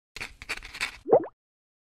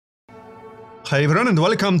Hi everyone and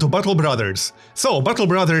welcome to Battle Brothers. So, Battle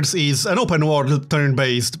Brothers is an open-world,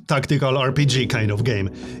 turn-based, tactical RPG kind of game.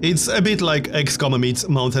 It's a bit like XCOM meets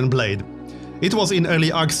Mount & Blade. It was in early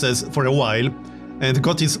access for a while and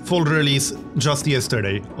got its full release just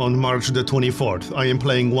yesterday, on March the 24th. I am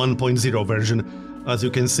playing 1.0 version, as you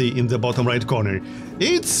can see in the bottom right corner.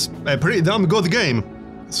 It's a pretty damn good game,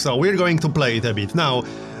 so we're going to play it a bit. Now,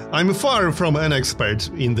 I'm far from an expert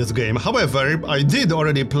in this game, however, I did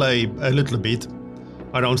already play a little bit,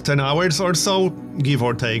 around 10 hours or so, give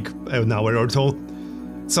or take an hour or two.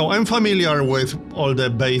 So I'm familiar with all the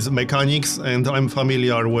base mechanics and I'm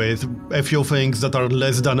familiar with a few things that are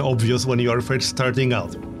less than obvious when you are first starting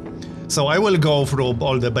out. So I will go through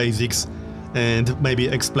all the basics and maybe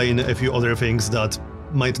explain a few other things that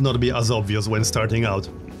might not be as obvious when starting out.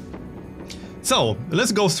 So,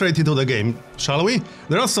 let's go straight into the game, shall we?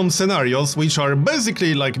 There are some scenarios which are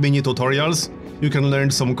basically like mini tutorials. You can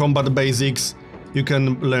learn some combat basics, you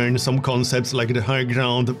can learn some concepts like the high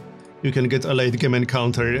ground, you can get a late game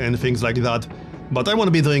encounter and things like that. But I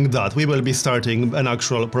won't be doing that, we will be starting an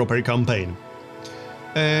actual proper campaign.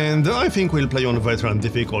 And I think we'll play on veteran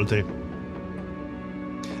difficulty.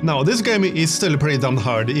 Now, this game is still pretty damn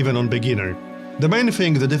hard, even on beginner. The main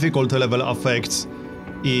thing the difficulty level affects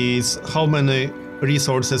is how many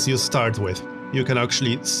resources you start with. You can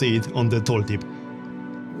actually see it on the tooltip.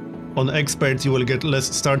 On expert you will get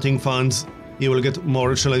less starting funds, you will get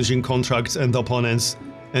more challenging contracts and opponents,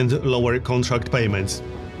 and lower contract payments.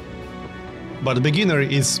 But beginner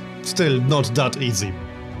is still not that easy,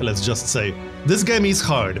 let's just say. This game is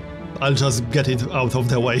hard, I'll just get it out of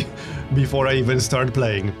the way before I even start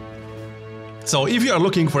playing. So if you are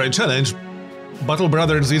looking for a challenge, Battle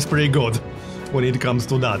Brothers is pretty good when it comes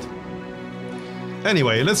to that.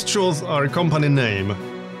 Anyway, let's choose our company name.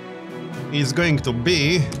 It's going to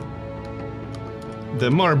be the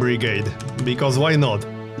Marbozir, because why not?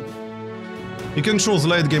 You can choose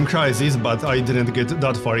late game crisis, but I didn't get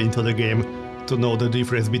that far into the game to know the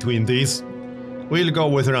difference between these. We'll go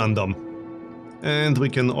with random. And we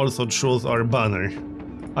can also choose our banner.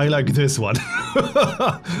 I like this one.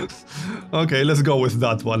 Okay, let's go with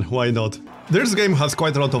that one, why not? This game has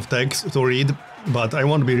quite a lot of text to read, but I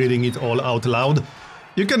won't be reading it all out loud.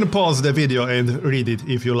 You can pause the video and read it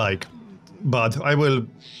if you like, but I will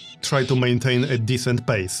try to maintain a decent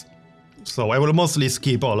pace. So I will mostly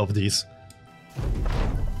skip all of these.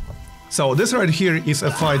 So this right here is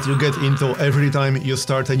a fight you get into every time you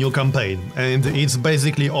start a new campaign, and it's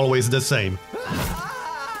basically always the same.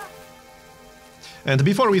 And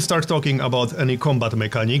before we start talking about any combat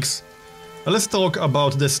mechanics, let's talk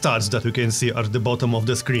about the stats that you can see at the bottom of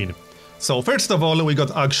the screen. So first of all, we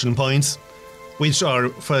got action points, which are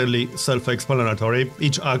fairly self-explanatory.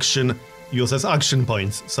 Each action uses action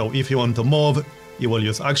points, so if you want to move, you will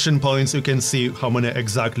use action points. You can see how many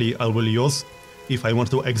exactly I will use if I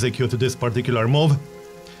want to execute this particular move.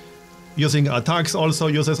 Using attacks also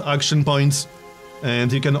uses action points,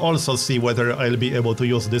 and you can also see whether I'll be able to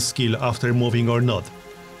use this skill after moving or not.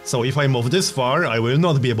 So if I move this far, I will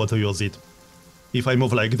not be able to use it. If I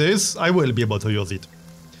move like this, I will be able to use it.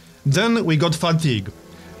 Then we got fatigue.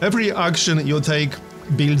 Every action you take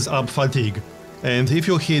builds up fatigue, and if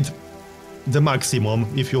you hit the maximum,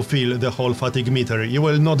 if you fill the whole fatigue meter, you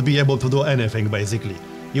will not be able to do anything basically.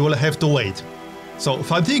 You will have to wait. So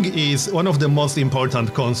fatigue is one of the most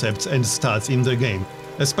important concepts and stats in the game,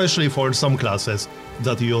 especially for some classes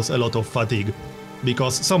that use a lot of fatigue,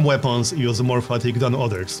 because some weapons use more fatigue than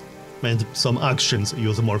others, and some actions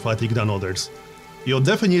use more fatigue than others. You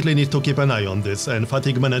definitely need to keep an eye on this, and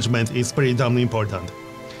fatigue management is pretty damn important.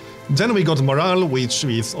 Then we got morale, which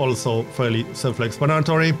is also fairly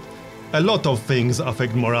self-explanatory. A lot of things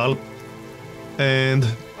affect morale, and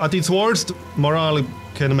at its worst, morale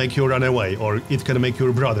can make you run away, or it can make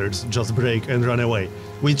your brothers just break and run away,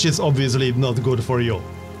 which is obviously not good for you.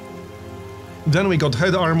 Then we got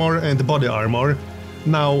head armor and body armor.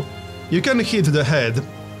 Now, you can hit the head,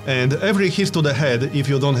 and every hit to the head, if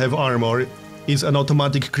you don't have armor, is an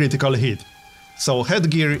automatic critical hit. So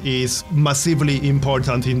headgear is massively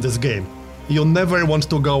important in this game. You never want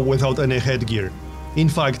to go without any headgear. In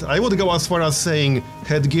fact, I would go as far as saying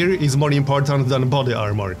headgear is more important than body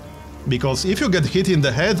armor. Because if you get hit in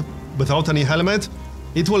the head without any helmet,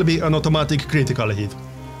 it will be an automatic critical hit.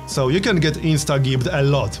 So you can get insta-gibbed a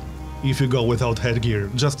lot if you go without headgear,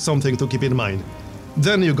 just something to keep in mind.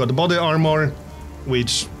 Then you got body armor,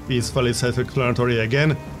 which is fairly self-explanatory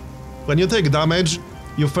again. When you take damage,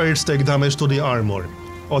 you first take damage to the armor.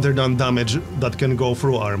 Other than damage that can go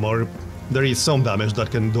through armor, there is some damage that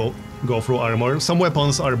can go through armor. Some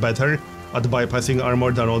weapons are better, at bypassing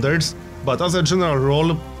armor than others, but as a general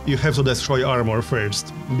rule, you have to destroy armor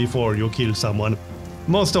first, before you kill someone.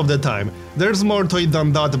 Most of the time. There's more to it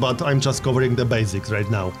than that, but I'm just covering the basics right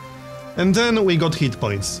now. And then we got hit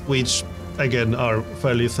points, which, again, are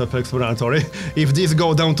fairly self-explanatory. If these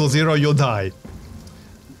go down to 0, you die.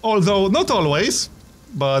 Although, not always,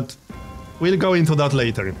 but we'll go into that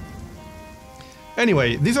later.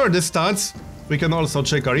 Anyway, these are the stats. We can also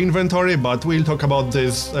check our inventory, but we'll talk about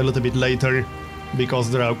this a little bit later, because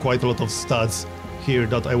there are quite a lot of stats here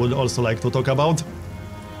that I would also like to talk about.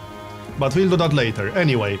 But we'll do that later.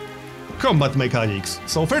 Anyway, combat mechanics.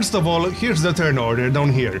 So first of all, here's the turn order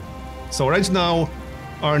down here. So right now,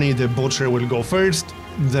 Arnie the Butcher will go first,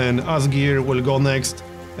 then Asgeir will go next,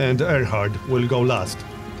 and Erhard will go last.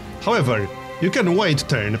 However, you can wait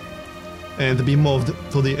turn and be moved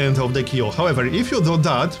to the end of the queue. However, if you do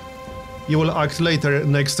that, you will act later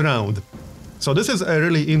next round. So this is a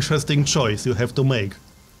really interesting choice you have to make.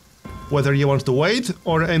 Whether you want to wait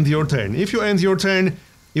or end your turn. If you end your turn,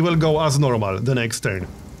 you will go as normal the next turn.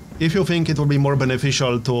 If you think it will be more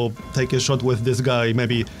beneficial to take a shot with this guy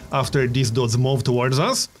maybe after these dudes move towards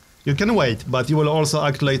us, you can wait, but you will also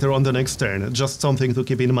act later on the next turn, just something to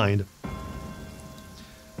keep in mind.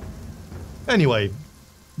 Anyway,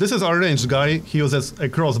 this is our ranged guy, he uses a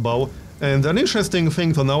crossbow, and an interesting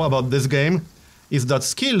thing to know about this game is that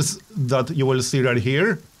skills that you will see right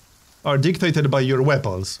here are dictated by your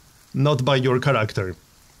weapons, not by your character.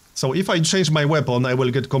 So if I change my weapon, I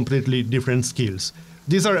will get completely different skills.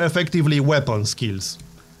 These are effectively weapon skills,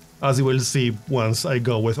 as you will see once I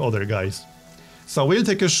go with other guys. So we'll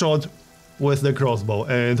take a shot with the crossbow,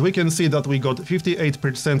 and we can see that we got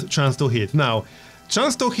 58% chance to hit. Now,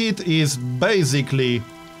 chance to hit is basically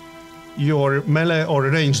your melee or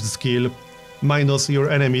ranged skill minus your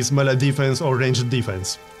enemy's melee defense or ranged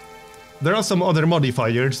defense. There are some other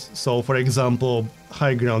modifiers, so for example,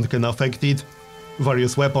 high ground can affect it.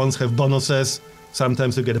 Various weapons have bonuses,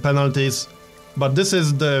 sometimes you get penalties, but this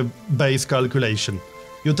is the base calculation.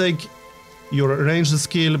 You take your ranged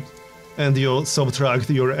skill and you subtract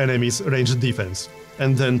your enemy's ranged defense,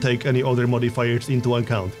 and then take any other modifiers into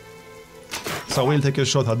account. So we'll take a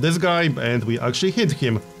shot at this guy, and we actually hit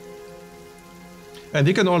him. And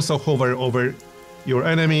you can also hover over your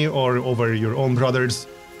enemy or over your own brothers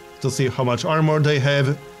to see how much armor they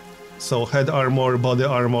have. So head armor, body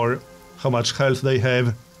armor, how much health they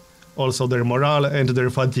have, also their morale and their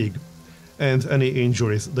fatigue, and any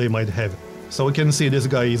injuries they might have. So we can see this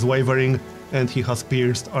guy is wavering and he has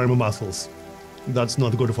pierced arm muscles. That's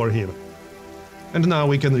not good for him. And now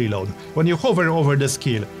we can reload. When you hover over the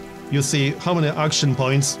skill, you see how many action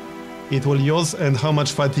points it will use and how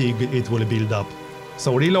much fatigue it will build up.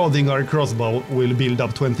 So reloading our crossbow will build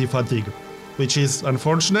up 20 fatigue, which is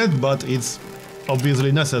unfortunate, but it's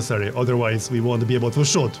obviously necessary, otherwise we won't be able to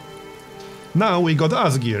shoot. Now we got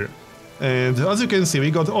Asgeir, and as you can see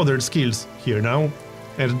we got other skills here now,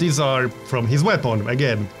 and these are from his weapon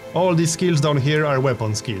again. All these skills down here are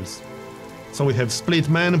weapon skills. So we have Split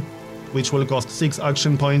Man, which will cost 6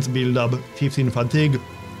 action points, build up 15 fatigue,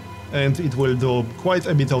 and it will do quite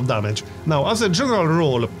a bit of damage. Now, as a general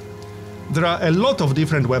rule, there are a lot of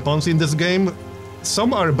different weapons in this game.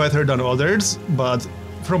 Some are better than others, but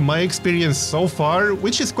from my experience so far,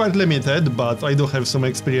 which is quite limited, but I do have some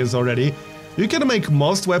experience already, you can make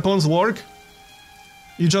most weapons work.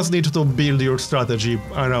 You just need to build your strategy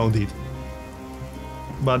around it.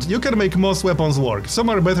 But you can make most weapons work. Some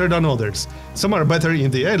are better than others. Some are better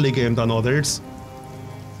in the early game than others.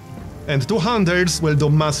 And two-handers will do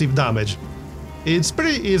massive damage. It's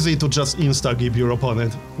pretty easy to just insta-give your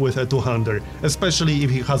opponent with a two-hander, especially if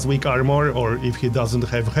he has weak armor or if he doesn't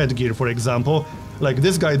have headgear, for example. Like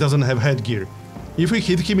this guy doesn't have headgear. If we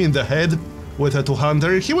hit him in the head with a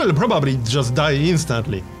two-hander, he will probably just die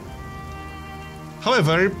instantly.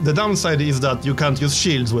 However, the downside is that you can't use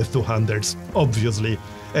shields with two-handers, obviously,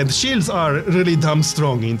 and shields are really damn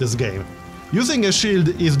strong in this game. Using a shield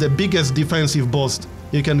is the biggest defensive boost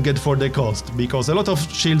you can get for the cost, because a lot of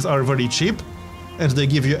shields are very cheap, and they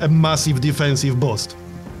give you a massive defensive boost.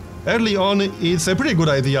 Early on, it's a pretty good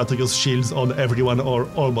idea to use shields on everyone or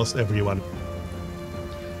almost everyone.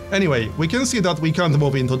 Anyway, we can see that we can't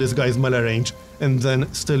move into this guy's melee range and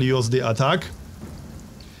then still use the attack.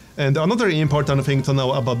 And another important thing to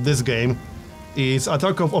know about this game is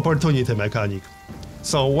attack of opportunity mechanic.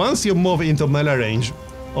 So once you move into melee range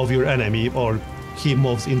of your enemy, or he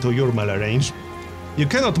moves into your melee range, you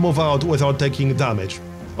cannot move out without taking damage.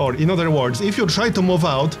 Or in other words, if you try to move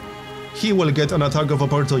out, he will get an attack of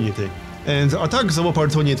opportunity. And attacks of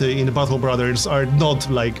opportunity in Battle Brothers are not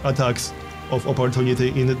like attacks of opportunity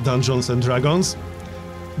in Dungeons and Dragons.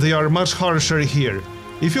 they are much harsher here.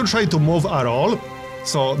 If you try to move at all,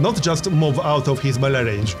 so not just move out of his melee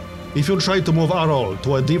range, if you try to move at all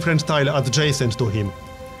to a different tile adjacent to him,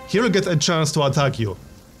 he'll get a chance to attack you.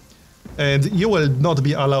 And you will not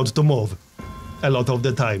be allowed to move a lot of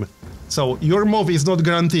the time. So your move is not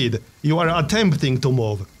guaranteed, you are attempting to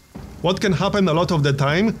move. What can happen a lot of the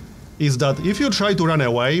time is that if you try to run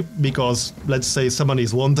away, because let's say someone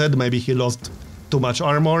is wanted, maybe he lost too much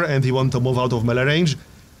armor and he wants to move out of melee range,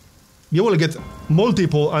 you will get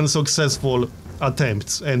multiple unsuccessful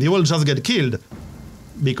attempts and you will just get killed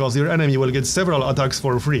because your enemy will get several attacks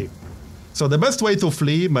for free. So the best way to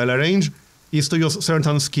flee melee range is to use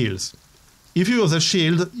certain skills. If you use a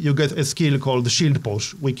shield, you get a skill called shield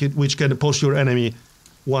push, which can push your enemy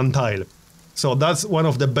one tile. So that's one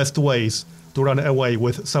of the best ways to run away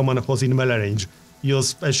with someone who's in melee range.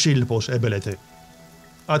 Use a shield push ability.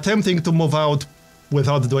 Attempting to move out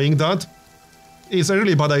without doing that is a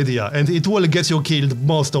really bad idea, and it will get you killed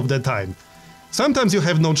most of the time. Sometimes you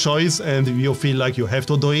have no choice and you feel like you have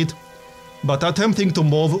to do it, but attempting to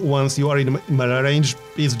move once you are in melee range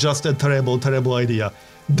is just a terrible, terrible idea.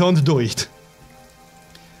 Don't do it.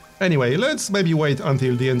 Anyway, let's maybe wait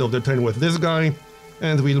until the end of the turn with this guy,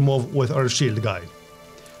 and we'll move with our shield guy.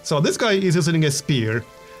 So this guy is using a spear,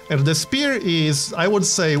 and the spear is, I would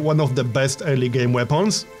say, one of the best early game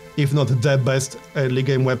weapons, if not the best early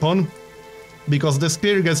game weapon, because the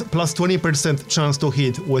spear gets plus 20% chance to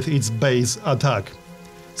hit with its base attack.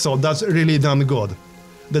 So that's really damn good.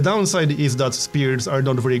 The downside is that spears are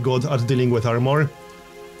not very good at dealing with armor.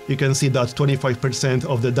 You can see that 25%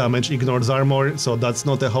 of the damage ignores armor, so that's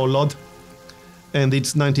not a whole lot. And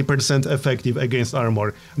it's 90% effective against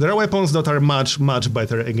armor. There are weapons that are much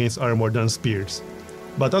better against armor than spears.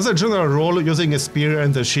 But as a general rule, using a spear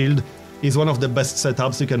and a shield is one of the best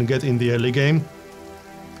setups you can get in the early game.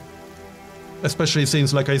 Especially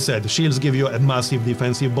since, like I said, shields give you a massive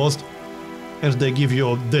defensive boost, and they give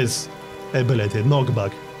you this ability,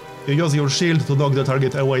 knockback. You use your shield to knock the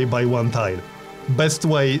target away by one tile. Best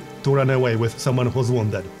way to run away with someone who's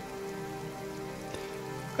wounded.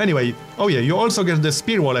 Anyway, oh yeah, you also get the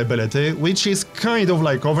spear wall ability, which is kind of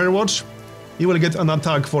like Overwatch. You will get an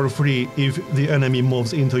attack for free if the enemy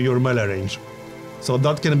moves into your melee range. So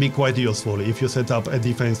that can be quite useful if you set up a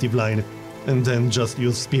defensive line and then just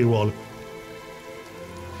use spear wall.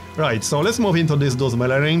 Right, so let's move into this dude's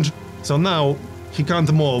melee range. So now he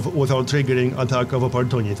can't move without triggering attack of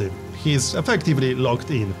opportunity. He's effectively locked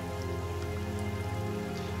in.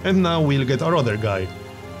 And now we'll get our other guy.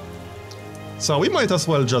 So we might as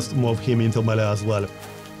well just move him into melee as well.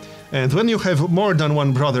 And when you have more than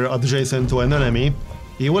one brother adjacent to an enemy,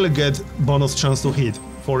 you will get bonus chance to hit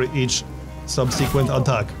for each subsequent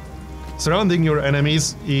attack. Surrounding your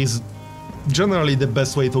enemies is generally the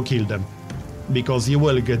best way to kill them, because you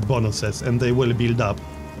will get bonuses and they will build up.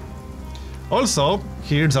 Also,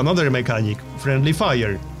 here's another mechanic, friendly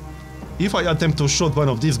fire. If I attempt to shoot one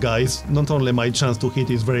of these guys, not only my chance to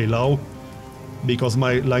hit is very low, because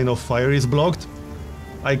my line of fire is blocked,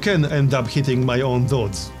 I can end up hitting my own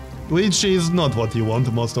dudes, which is not what you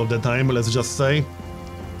want most of the time, let's just say.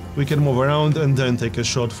 We can move around and then take a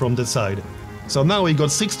shot from the side. So now we got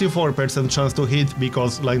 64% chance to hit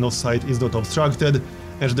because line of sight is not obstructed,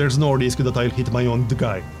 and there's no risk that I'll hit my own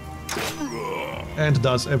guy. And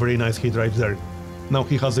that's a very nice hit right there. Now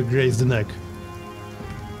he has a grazed neck.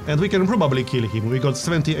 And we can probably kill him. We got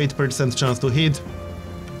 78% chance to hit.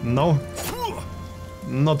 No.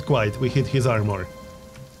 Not quite, we hit his armor.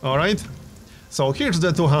 Alright. So here's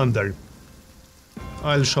the two-hander.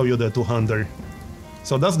 I'll show you the two-hander.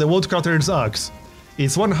 So that's the woodcutter's axe.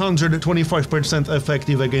 It's 125%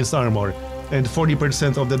 effective against armor, and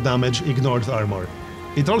 40% of the damage ignores armor.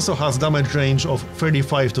 It also has damage range of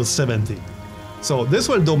 35 to 70. So this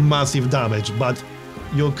will do massive damage, but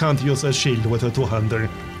you can't use a shield with a two-hander.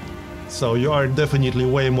 So you are definitely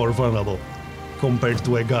way more vulnerable compared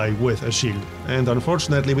to a guy with a shield. And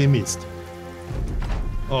unfortunately we missed.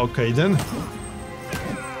 Okay then.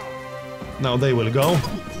 Now they will go.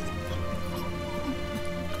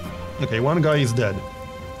 Okay, one guy is dead.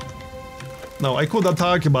 Now I could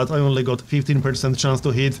attack, but I only got 15% chance to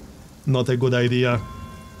hit. Not a good idea.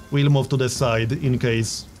 We'll move to the side in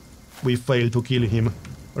case we fail to kill him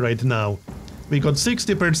right now. We got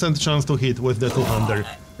 60% chance to hit with the two-hander.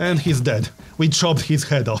 And he's dead. We chopped his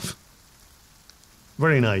head off.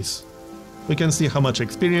 Very nice. We can see how much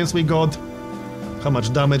experience we got, how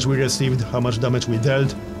much damage we received, how much damage we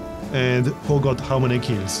dealt, and who got how many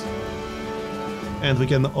kills. And we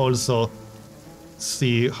can also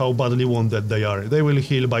see how badly wounded they are. They will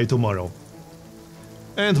heal by tomorrow.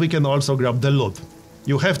 And we can also grab the loot.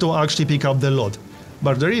 You have to actually pick up the loot.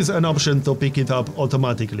 but there is an option to pick it up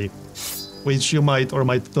automatically, which you might or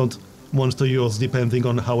might not want to use depending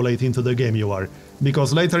on how late into the game you are,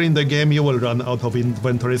 because later in the game you will run out of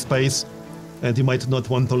inventory space and you might not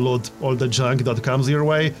want to loot all the junk that comes your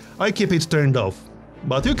way. I keep it turned off,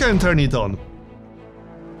 but you can turn it on.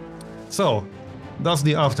 So, that's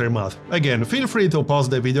the aftermath. Again, feel free to pause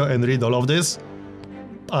the video and read all of this.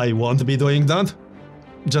 I won't be doing that,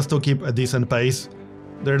 just to keep a decent pace.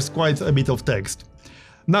 There's quite a bit of text.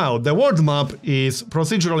 Now, the world map is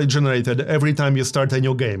procedurally generated every time you start a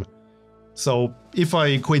new game. So, if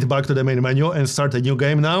I quit back to the main menu and start a new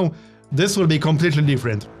game now, this will be completely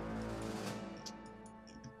different.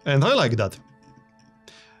 And I like that.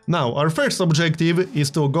 Now, our first objective is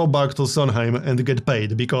to go back to Sonheim and get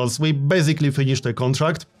paid, because we basically finished a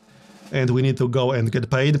contract, and we need to go and get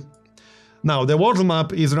paid. Now, the world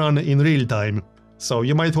map is run in real time, so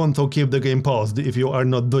you might want to keep the game paused if you are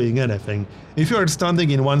not doing anything. If you are standing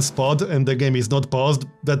in one spot and the game is not paused,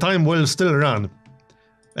 the time will still run,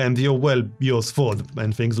 and you will use food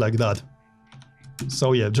and things like that.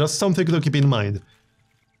 So yeah, just something to keep in mind.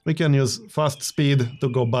 We can use fast speed to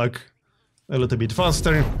go back a little bit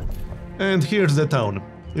faster. And here's the town.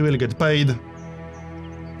 We will get paid.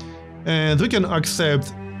 And we can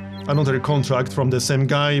accept another contract from the same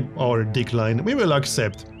guy or decline. We will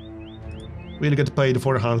accept. We'll get paid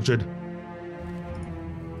 400.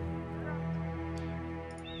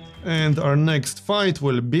 And our next fight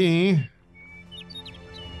will be...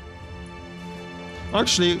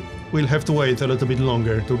 Actually, we'll have to wait a little bit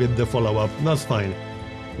longer to get the follow-up. That's fine.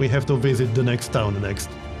 We have to visit the next town next.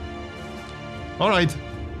 Alright,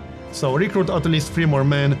 so recruit at least 3 more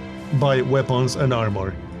men, buy weapons and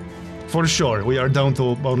armor. For sure, we are down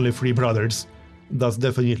to only 3 brothers. That's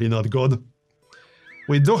definitely not good.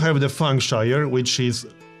 We do have the Fangshire, which is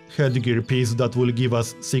headgear piece that will give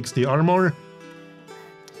us 60 armor.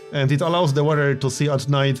 And it allows the wearer to see at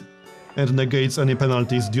night and negates any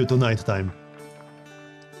penalties due to nighttime.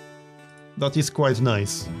 That is quite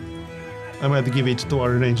nice. I might give it to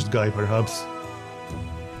our ranged guy, perhaps.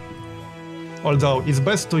 Although, it's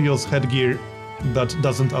best to use headgear that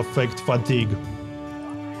doesn't affect fatigue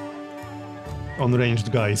on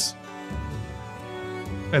ranged guys.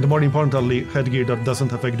 And more importantly, headgear that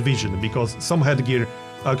doesn't affect vision, because some headgear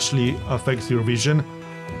actually affects your vision.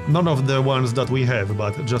 None of the ones that we have,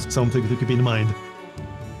 but just something to keep in mind.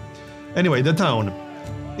 Anyway, the town.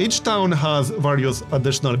 Each town has various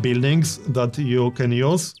additional buildings that you can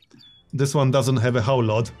use. This one doesn't have a whole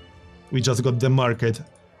lot. We just got the market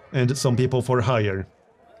and some people for hire.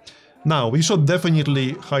 Now, we should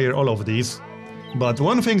definitely hire all of these, but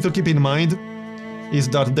one thing to keep in mind is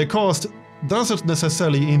that the cost doesn't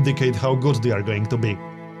necessarily indicate how good they are going to be.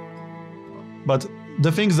 But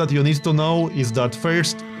the things that you need to know is that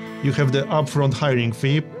first, you have the upfront hiring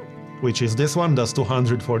fee, which is this one, that's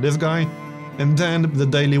 200 for this guy, and then the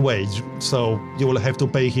daily wage, so you will have to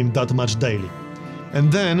pay him that much daily.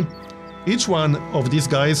 And then, each one of these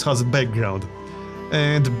guys has a background.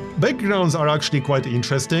 And backgrounds are actually quite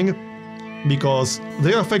interesting, because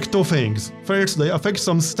they affect 2 things. First, they affect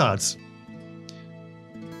some stats.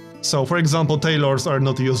 So, for example, tailors are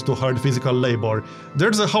not used to hard physical labor.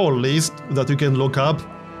 There's a whole list that you can look up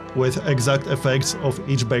with exact effects of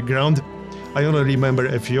each background. I only remember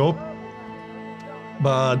a few.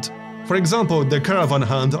 But, for example, the caravan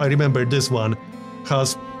hand, I remember this one,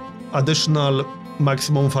 has additional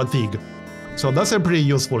maximum fatigue. So that's a pretty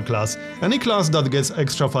useful class. Any class that gets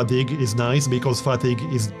extra fatigue is nice, because fatigue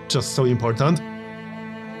is just so important.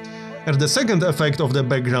 And the second effect of the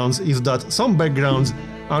backgrounds is that some backgrounds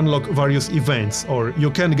unlock various events, or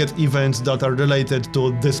you can get events that are related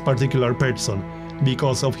to this particular person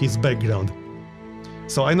because of his background.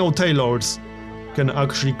 So I know tailors can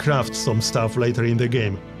actually craft some stuff later in the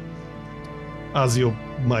game, as you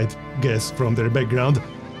might guess from their background.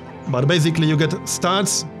 But basically you get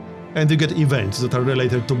stats and you get events that are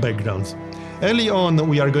related to backgrounds. Early on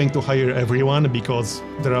we are going to hire everyone because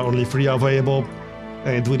there are only 3 available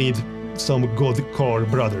and we need some good core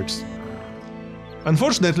brothers.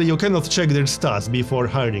 Unfortunately, you cannot check their stats before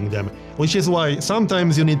hiring them, which is why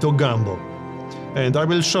sometimes you need to gamble. And I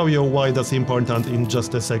will show you why that's important in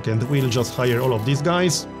just a second. We'll just hire all of these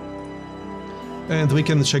guys and we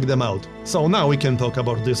can check them out. So now we can talk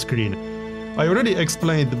about this screen. I already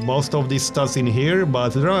explained most of these stats in here, but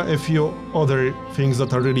there are a few other things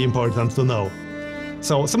that are really important to know.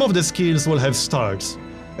 So some of the skills will have stars,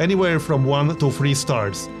 anywhere from 1 to 3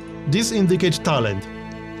 stars. These indicate talent,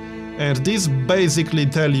 and these basically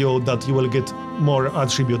tell you that you will get more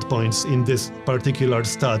attribute points in this particular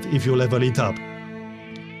stat if you level it up.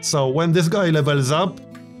 So when this guy levels up,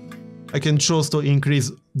 I can choose to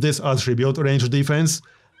increase this attribute, range defense,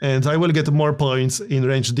 and I will get more points in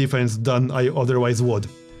range defense than I otherwise would,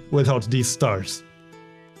 without these stars.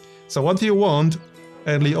 So what you want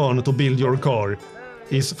early on to build your core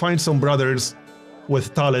is find some brothers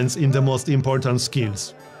with talents in the most important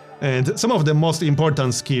skills. And some of the most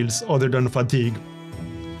important skills, other than fatigue,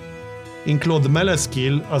 include melee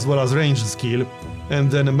skill as well as range skill,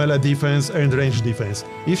 and then melee defense and range defense.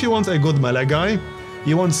 If you want a good melee guy,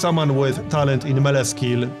 you want someone with talent in melee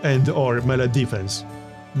skill and or melee defense,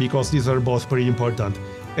 because these are both pretty important.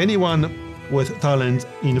 Anyone with talent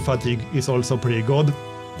in fatigue is also pretty good.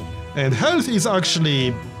 And health is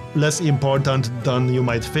actually less important than you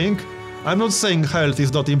might think. I'm not saying health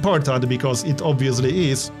is not important, because it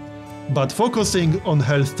obviously is, but focusing on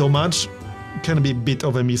health too much can be a bit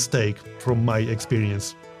of a mistake from my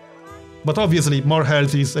experience. But obviously more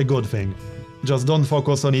health is a good thing. Just don't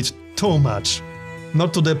focus on it too much.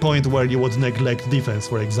 Not to the point where you would neglect defense,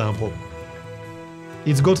 for example.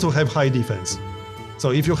 It's good to have high defense.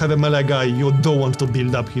 So if you have a melee guy, you don't want to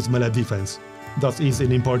build up his melee defense. That is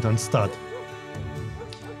an important stat.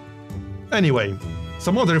 Anyway,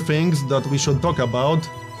 some other things that we should talk about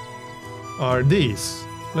are these.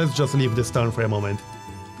 Let's just leave this down for a moment.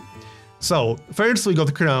 So, first we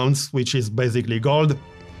got crowns, which is basically gold.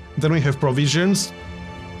 Then we have provisions,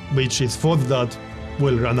 which is food that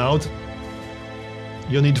will run out.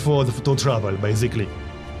 You need food to travel, basically,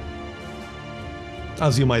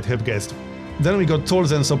 as you might have guessed. Then we got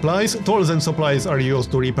tools and supplies. Tools and supplies are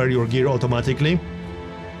used to repair your gear automatically.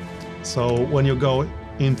 So when you go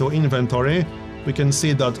into inventory, we can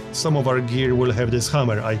see that some of our gear will have this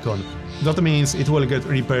hammer icon. That means it will get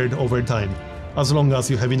repaired over time, as long as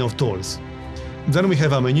you have enough tools. Then we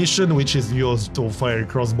have ammunition, which is used to fire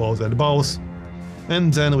crossbows and bows.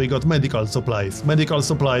 And then we got medical supplies. Medical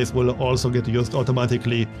supplies will also get used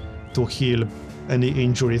automatically to heal any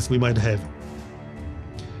injuries we might have.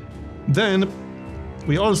 Then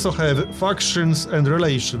we also have factions and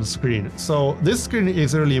relations screen. So this screen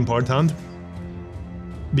is really important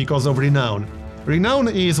because of renown. Renown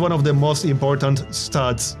is one of the most important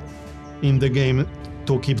stats in the game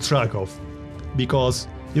to keep track of, because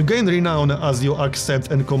you gain renown as you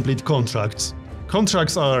accept and complete contracts.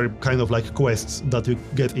 Contracts are kind of like quests that you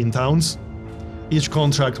get in towns. Each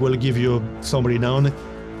contract will give you some renown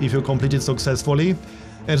if you complete it successfully,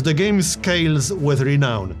 and the game scales with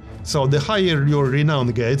renown. So the higher your renown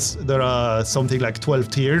gets, there are something like 12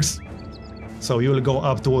 tiers, so you will go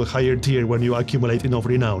up to a higher tier when you accumulate enough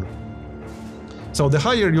renown. So the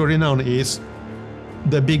higher your renown is,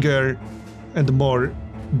 the bigger and more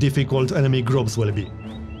difficult enemy groups will be.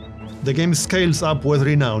 The game scales up with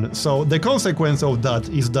renown, so the consequence of that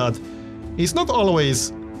is that it's not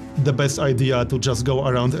always the best idea to just go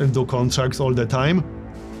around and do contracts all the time,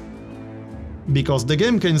 because the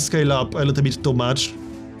game can scale up a little bit too much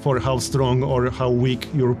for how strong or how weak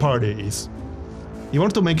your party is. You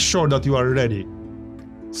want to make sure that you are ready.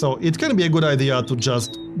 So it can be a good idea to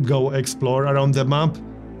just go explore around the map,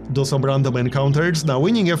 do some random encounters. Now,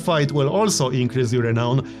 winning a fight will also increase your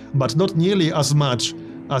renown, but not nearly as much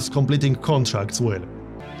as completing contracts will.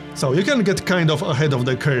 So you can get kind of ahead of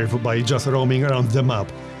the curve by just roaming around the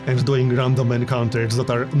map and doing random encounters that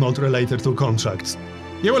are not related to contracts.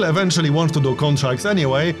 You will eventually want to do contracts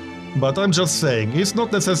anyway, but I'm just saying, it's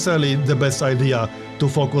not necessarily the best idea to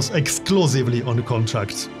focus exclusively on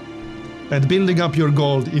contracts. And building up your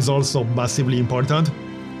gold is also massively important,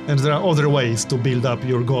 and there are other ways to build up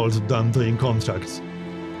your gold than doing contracts.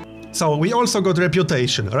 So we also got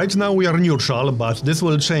reputation. Right now we are neutral, but this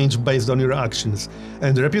will change based on your actions.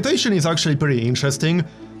 And reputation is actually pretty interesting,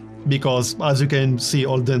 because as you can see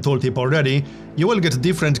on the tooltip already, you will get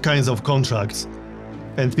different kinds of contracts,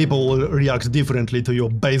 and people will react differently to you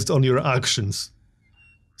based on your actions.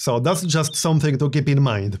 So that's just something to keep in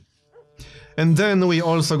mind. And then we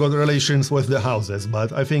also got relations with the houses,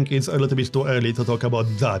 but I think it's a little bit too early to talk about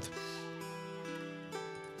that.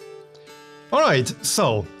 Alright,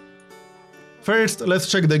 so first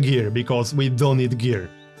let's check the gear, because we don't need gear.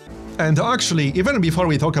 And actually, even before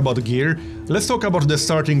we talk about gear, let's talk about the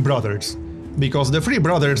starting brothers. Because the 3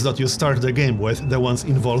 brothers that you start the game with, the ones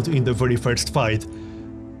involved in the very first fight,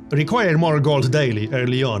 require more gold daily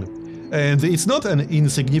early on. And it's not an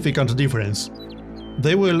insignificant difference.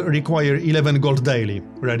 They will require 11 gold daily,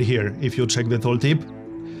 right here, if you check the tooltip.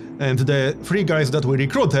 And the 3 guys that we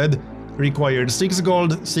recruited required 6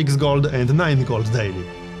 gold, and 9 gold daily.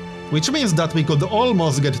 Which means that we could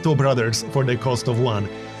almost get 2 brothers for the cost of 1.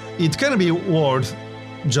 It can be worth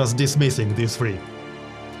just dismissing these 3.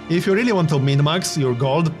 If you really want to min-max your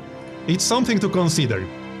gold, it's something to consider.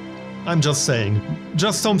 I'm just saying,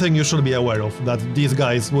 just something you should be aware of, that these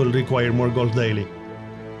guys will require more gold daily.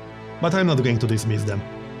 But I'm not going to dismiss them.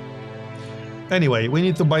 Anyway, we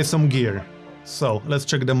need to buy some gear. So, let's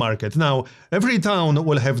check the market. Now, every town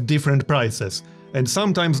will have different prices, and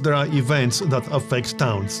sometimes there are events that affect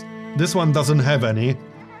towns. This one doesn't have any,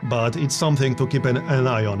 but it's something to keep an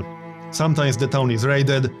eye on. Sometimes the town is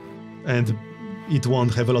raided, and it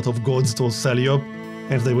won't have a lot of goods to sell you,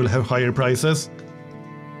 and they will have higher prices.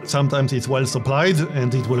 Sometimes it's well supplied,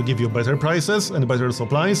 and it will give you better prices and better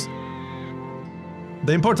supplies.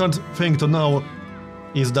 The important thing to know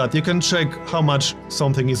is that you can check how much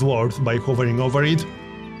something is worth by hovering over it,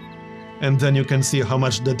 and then you can see how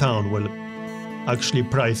much the town will actually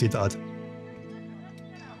price it at.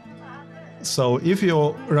 So if you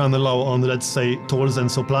run low on, let's say, tools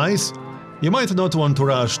and supplies, you might not want to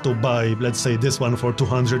rush to buy, let's say, this one for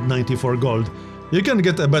 294 gold. You can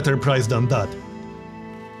get a better price than that.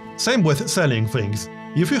 Same with selling things.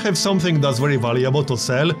 If you have something that's very valuable to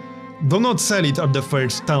sell, do not sell it at the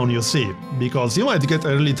first town you see, because you might get a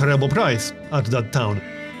really terrible price at that town.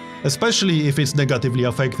 Especially if it's negatively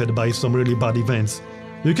affected by some really bad events.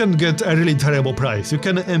 You can get a really terrible price. You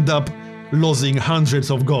can end up losing hundreds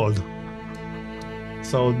of gold.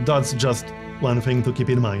 So that's just one thing to keep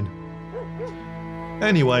in mind.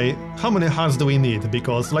 Anyway, how many hearts do we need?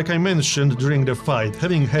 Because, like I mentioned during the fight,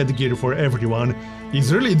 having headgear for everyone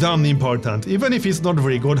is really damn important, even if it's not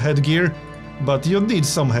very good headgear, but you need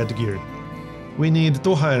some headgear. We need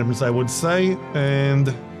 2 helms, I would say,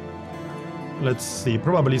 and let's see,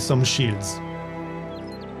 probably some shields.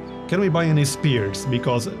 Can we buy any spears?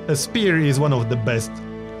 Because a spear is one of the best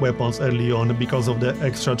weapons early on because of the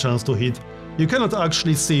extra chance to hit. You cannot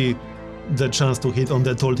actually see the chance to hit on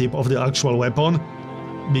the tooltip of the actual weapon,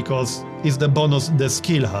 because it's the bonus the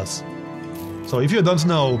skill has. So if you don't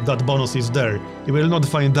know that bonus is there, you will not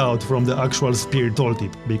find out from the actual spear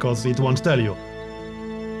tooltip, because it won't tell you.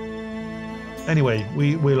 Anyway,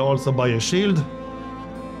 we will also buy a shield.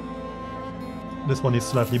 This one is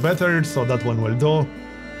slightly better, so that one will do.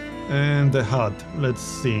 And the hat, let's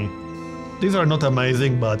see. These are not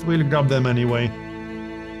amazing, but we'll grab them anyway.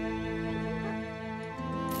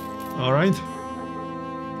 Alright.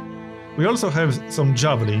 We also have some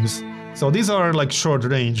javelins. So these are like short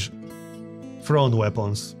range thrown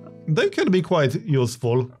weapons. They can be quite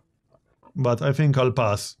useful, but I think I'll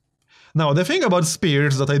pass. Now, the thing about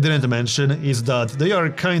spears that I didn't mention is that they are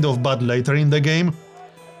kind of bad later in the game,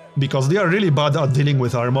 because they are really bad at dealing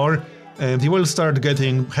with armor, and you will start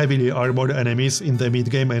getting heavily armored enemies in the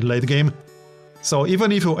mid-game and late game. So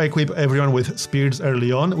even if you equip everyone with spears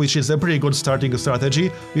early on, which is a pretty good starting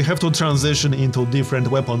strategy, you have to transition into different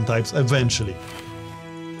weapon types eventually.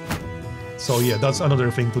 So yeah, that's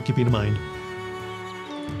another thing to keep in mind.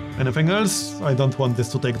 Anything else? I don't want this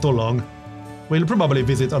to take too long. We'll probably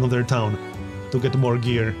visit another town to get more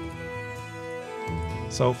gear.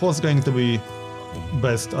 So who's going to be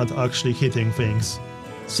best at actually hitting things?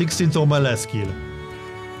 62 melee skill.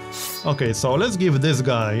 Okay, so let's give this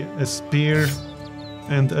guy a spear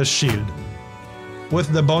and a shield.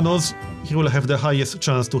 With the bonus, he will have the highest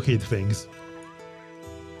chance to hit things.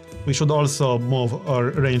 We should also move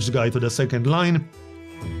our ranged guy to the second line.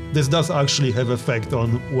 This does actually have effect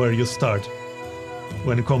on where you start.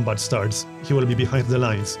 When combat starts, he will be behind the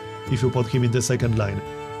lines if you put him in the second line.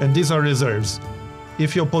 And these are reserves.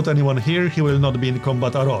 If you put anyone here, he will not be in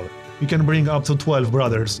combat at all. You can bring up to 12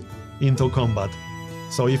 brothers into combat.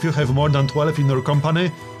 So if you have more than 12 in your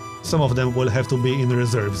company, some of them will have to be in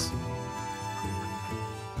reserves.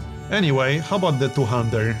 Anyway, how about the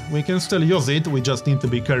two-hander? We can still use it, we just need to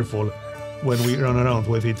be careful when we run around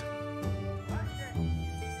with it.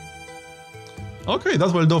 Okay,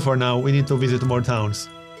 that will do for now. We need to visit more towns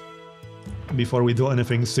before we do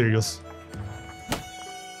anything serious.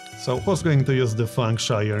 So who's going to use the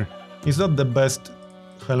Fangshire? Is that the best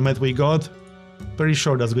helmet we got? Pretty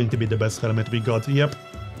sure that's going to be the best helmet we got, yep.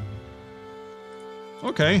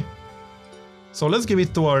 Okay. So let's give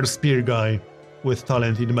it to our spear guy with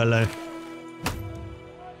talent in melee.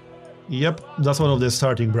 Yep, that's one of the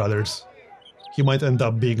starting brothers. He might end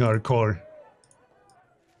up being our core.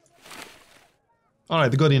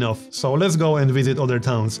 Alright, good enough. So let's go and visit other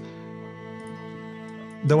towns.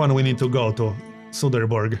 The one we need to go to,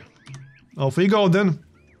 Söderborg. Off we go then.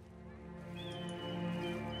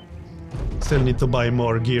 Still need to buy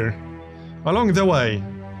more gear. Along the way,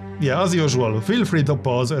 yeah, as usual, feel free to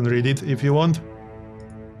pause and read it if you want.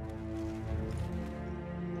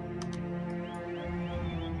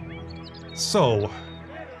 So,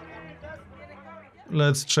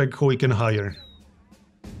 let's check who we can hire.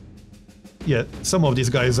 Yeah, some of these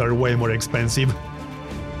guys are way more expensive.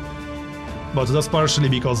 but that's partially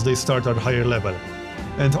because they start at higher level.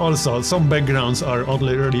 And also, some backgrounds are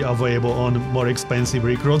only really available on more expensive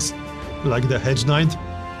recruits, like the Hedge Knight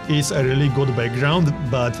is a really good background,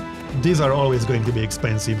 but these are always going to be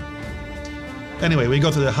expensive. Anyway, we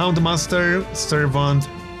got the Houndmaster, Servant,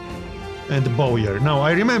 and Bowyer. Now,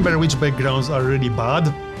 I remember which backgrounds are really bad,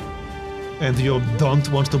 and you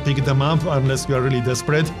don't want to pick them up unless you are really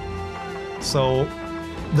desperate. So,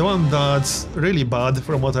 the one that's really bad,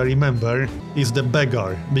 from what I remember, is the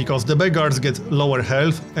Beggar, because the Beggars get lower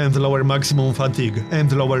health and lower maximum fatigue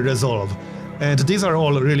and lower resolve, and these are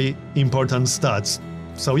all really important stats.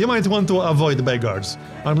 So you might want to avoid Beggars,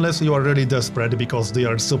 unless you are really desperate because they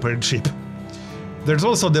are super cheap. There's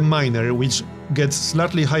also the Miner, which gets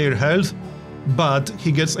slightly higher health, but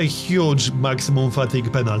he gets a huge maximum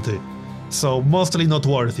fatigue penalty. So mostly not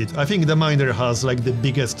worth it. I think the Miner has like the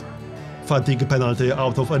biggest fatigue penalty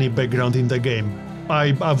out of any background in the game.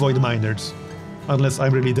 I avoid miners, unless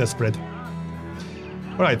I'm really desperate.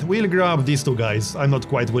 Alright, we'll grab these two guys. I'm not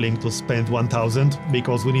quite willing to spend 1000,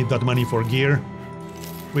 because we need that money for gear.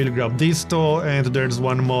 We'll grab these two, and there's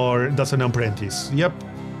one more, that's an apprentice. Yep,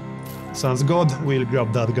 sounds good, we'll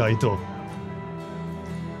grab that guy too.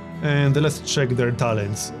 And let's check their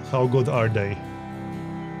talents. How good are they?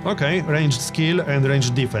 Okay, ranged skill and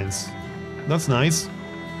ranged defense. That's nice.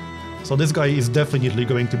 So this guy is definitely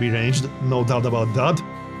going to be ranged, no doubt about that.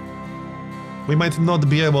 We might not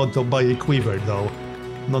be able to buy a quiver though,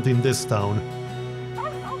 not in this town.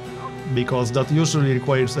 Because that usually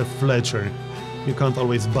requires a Fletcher. You can't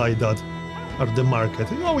always buy that at the market.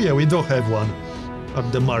 Oh yeah, we do have one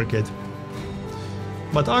at the market.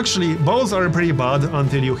 But actually, bows are pretty bad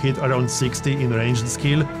until you hit around 60 in ranged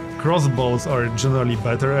skill. Crossbows are generally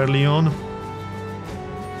better early on.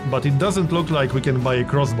 But it doesn't look like we can buy a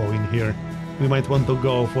crossbow in here. We might want to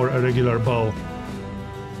go for a regular bow.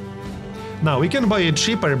 Now, we can buy a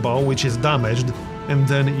cheaper bow which is damaged and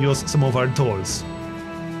then use some of our tools.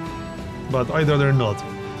 But I'd rather not.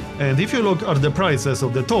 And if you look at the prices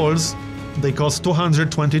of the tools, they cost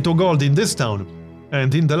 222 gold in this town.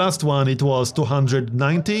 And in the last one it was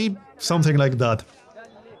 290, something like that.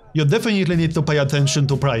 You definitely need to pay attention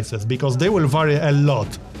to prices, because they will vary a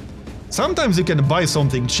lot. Sometimes you can buy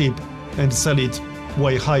something cheap and sell it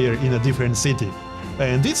way higher in a different city.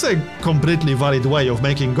 And it's a completely valid way of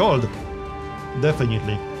making gold.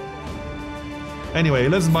 Definitely. Anyway,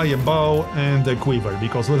 let's buy a bow and a quiver,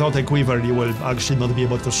 because without a quiver you will actually not be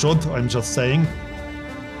able to shoot, I'm just saying.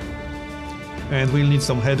 And we'll need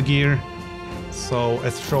some headgear. So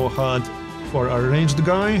a straw hat for our ranged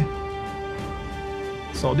guy.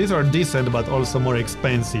 So these are decent but also more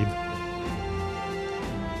expensive.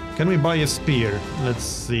 Can we buy a spear? Let's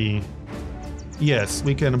see. Yes,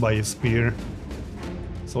 we can buy a spear.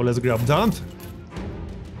 So let's grab that.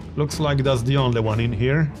 Looks like that's the only one in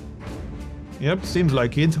here. Yep, seems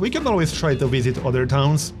like it. We can always try to visit other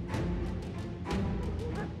towns.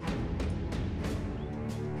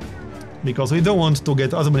 Because we don't want to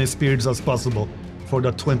get as many spears as possible for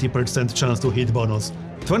that 20% chance to hit bonus.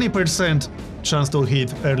 20% chance to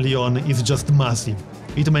hit early on is just massive.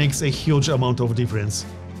 It makes a huge amount of difference.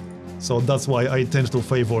 So that's why I tend to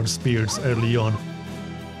favor spears early on.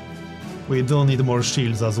 We do need more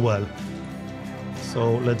shields as well.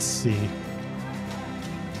 So let's see.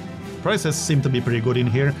 Prices seem to be pretty good in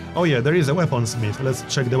here. Oh yeah, there is a weaponsmith. Let's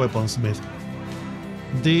check the weaponsmith.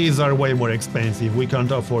 These are way more expensive. We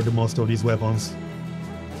can't afford most of these weapons.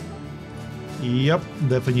 Yep,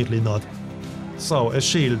 definitely not. So, a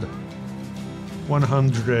shield.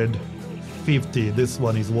 150. This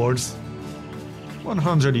one is worse.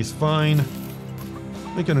 100 is fine.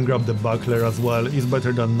 We can grab the buckler as well. It's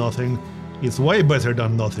better than nothing. It's way better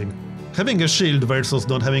than nothing. Having a shield versus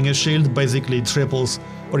not having a shield basically triples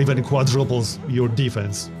or even quadruples your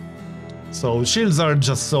defense. So shields are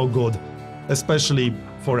just so good, especially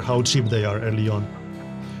for how cheap they are early on.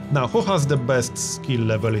 Now, who has the best skill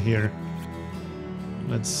level here?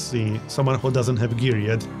 Let's see, someone who doesn't have gear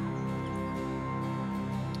yet.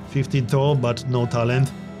 52, but no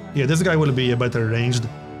talent. Yeah, this guy will be a better ranged,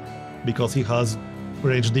 because he has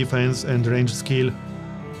range defense and range skill.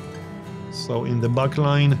 So in the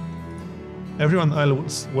backline, everyone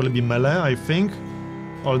else will be melee, I think.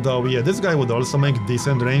 Although, yeah, this guy would also make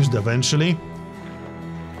decent ranged eventually.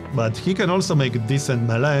 But he can also make decent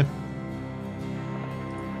melee.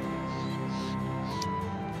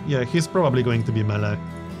 Yeah, he's probably going to be melee,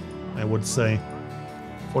 I would say.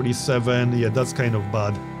 47, yeah, that's kind of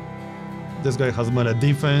bad. This guy has melee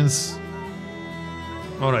defense.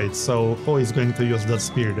 Alright, so who is going to use that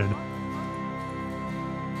spear then?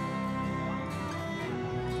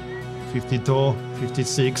 52,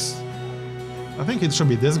 56. I think it should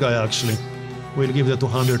be this guy actually. We'll give the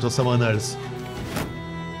 200 to someone else.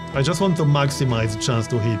 I just want to maximize chance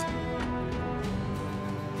to hit.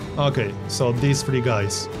 Okay, so these 3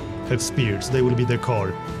 guys have spears, they will be the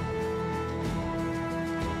core.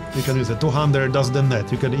 You can use a 200, that's the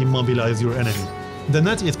net, you can immobilize your enemy. The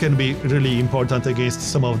net, it can be really important against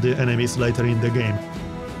some of the enemies later in the game.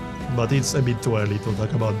 But it's a bit too early to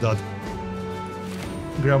talk about that.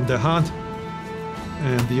 Grab the hat,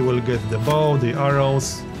 and you will get the bow, the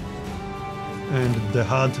arrows, and the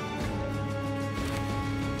hat.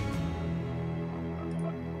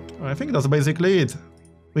 I think that's basically it.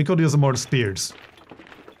 We could use more spears.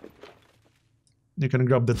 You can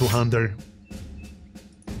grab the 200.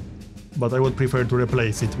 But I would prefer to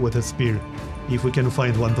replace it with a spear, if we can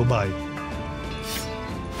find one to buy.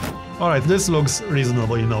 Alright, this looks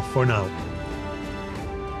reasonable enough for now.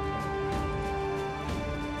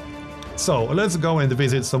 So, let's go and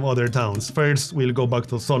visit some other towns. First, we'll go back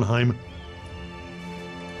to Solheim.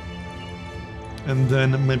 And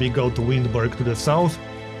then maybe go to Windberg to the south.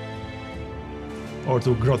 Or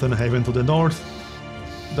to Grottenhaven to the north.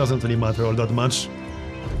 Doesn't really matter all that much.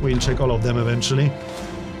 We'll check all of them eventually.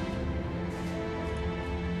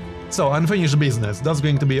 So, unfinished business, that's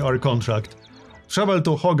going to be our contract. Travel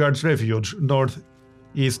to Hogarth Refuge,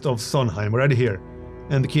 northeast of Sonheim, right here,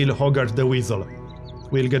 and kill Hogarth the Weasel.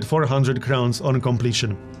 We'll get 400 crowns on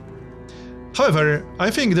completion. However,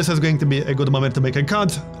 I think this is going to be a good moment to make a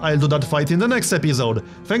cut. I'll do that fight in the next episode.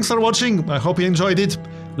 Thanks for watching, I hope you enjoyed it.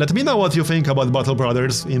 Let me know what you think about Battle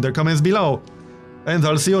Brothers in the comments below. And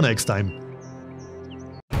I'll see you next time.